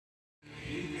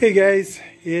Hey guys,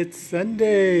 it's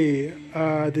Sunday,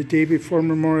 the day before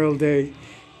Memorial Day,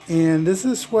 and this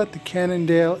is what the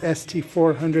Cannondale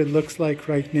ST400 looks like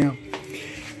right now.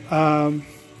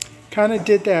 Kind of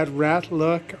did that rat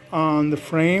look on the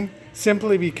frame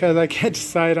simply because I can't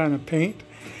decide on a paint.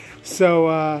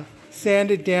 So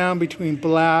sanded down between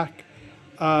black,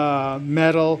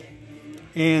 metal,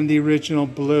 and the original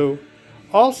blue.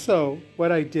 Also,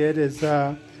 what I did is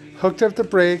hooked up the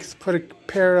brakes, put a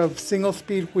pair of single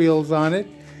speed wheels on it,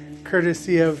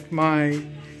 courtesy of my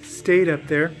State up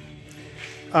there.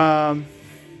 And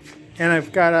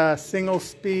I've got a single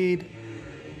speed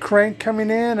crank coming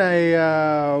in,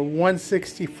 a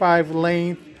 165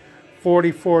 length,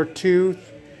 44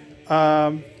 tooth.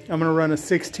 I'm going to run a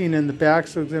 16 in the back,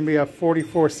 so it's going to be a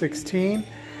 44/16.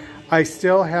 I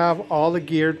still have all the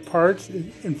geared parts.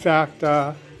 In fact,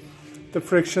 the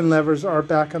friction levers are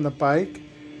back on the bike.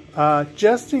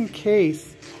 Just in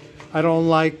case I don't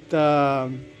like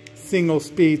the single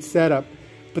speed setup,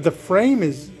 but the frame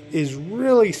is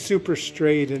really super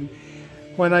straight, and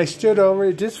when I stood over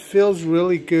it just feels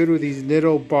really good with these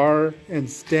Nitto bar and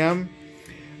stem.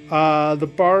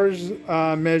 The bar's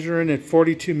measuring at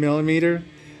 42 millimeter.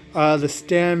 The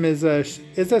stem is a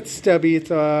stubby,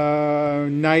 it's a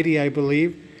 90 I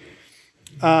believe.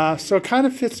 So it kind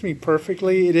of fits me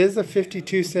perfectly. It is a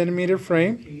 52 centimeter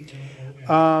frame.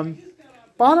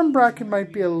 Bottom bracket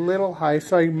might be a little high,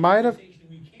 so I might have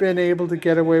been able to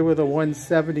get away with a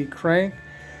 170 crank,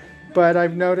 but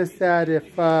I've noticed that if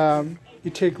you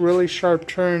take really sharp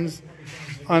turns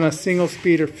on a single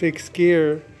speed or fixed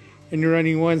gear and you're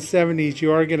running 170s,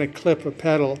 you are going to clip a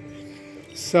pedal.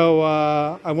 So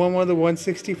I went one of the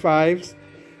 165s.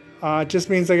 Just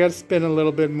means I got to spin a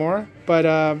little bit more, but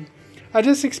I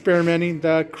just experimenting.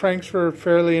 The cranks were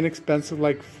fairly inexpensive,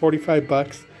 like 45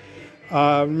 bucks.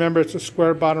 Remember, it's a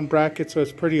square bottom bracket, so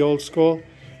it's pretty old school.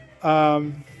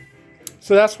 So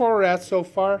that's where we're at so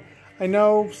far. I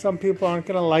know some people aren't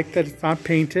going to like that it's not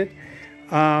painted.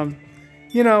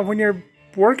 You know, when you're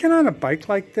working on a bike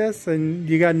like this and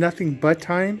you got nothing but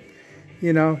time,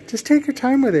 you know, just take your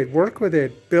time with it, work with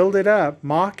it, build it up,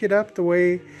 mock it up the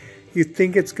way you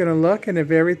think it's going to look, and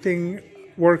if everything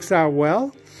works out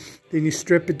well, then you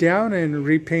strip it down and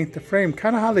repaint the frame,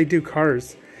 kind of how they do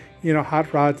cars. You know,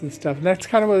 hot rods and stuff. And that's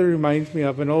kind of what it reminds me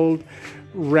of, an old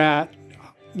rat,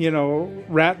 you know,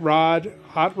 rat rod,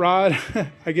 hot rod,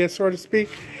 I guess, so to speak.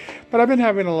 But I've been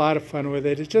having a lot of fun with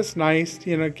it. It's just nice,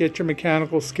 you know, get your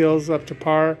mechanical skills up to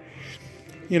par,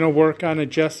 you know, work on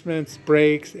adjustments,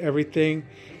 brakes, everything.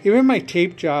 Even my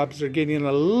tape jobs are getting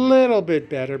a little bit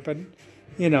better, but,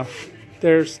 you know,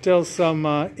 there's still some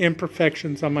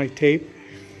imperfections on my tape.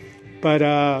 But,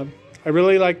 I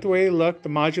really like the way it looked. The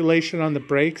modulation on the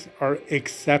brakes are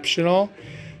exceptional.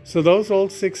 So those old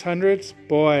 600s,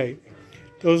 boy,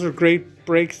 those are great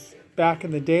brakes back in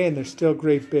the day, and they're still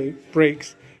great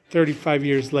brakes 35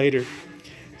 years later.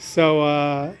 So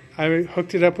I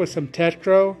hooked it up with some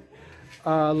Tektro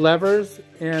levers,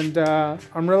 and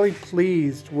I'm really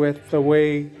pleased with the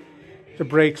way the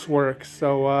brakes work.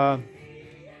 So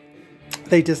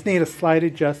they just need a slight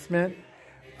adjustment.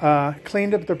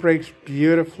 Cleaned up the brakes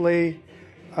beautifully.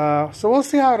 So we'll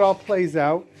see how it all plays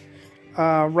out.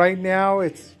 Right now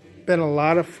it's been a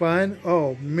lot of fun.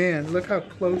 Oh man, look how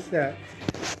close that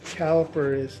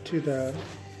caliper is to the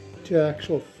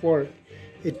actual fork.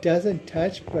 It doesn't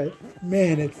touch, but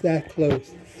man, it's that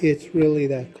close. It's really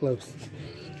that close.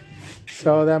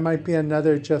 So that might be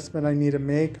another adjustment I need to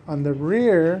make. On the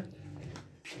rear,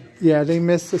 yeah, they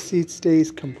missed the seat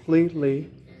stays completely,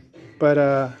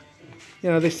 but you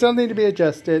know, they still need to be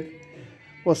adjusted.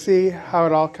 We'll see how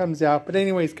it all comes out. But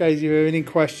anyways, guys, if you have any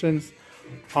questions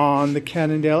on the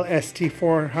Cannondale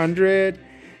ST400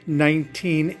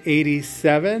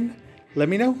 1987, let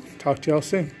me know. Talk to y'all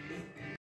soon.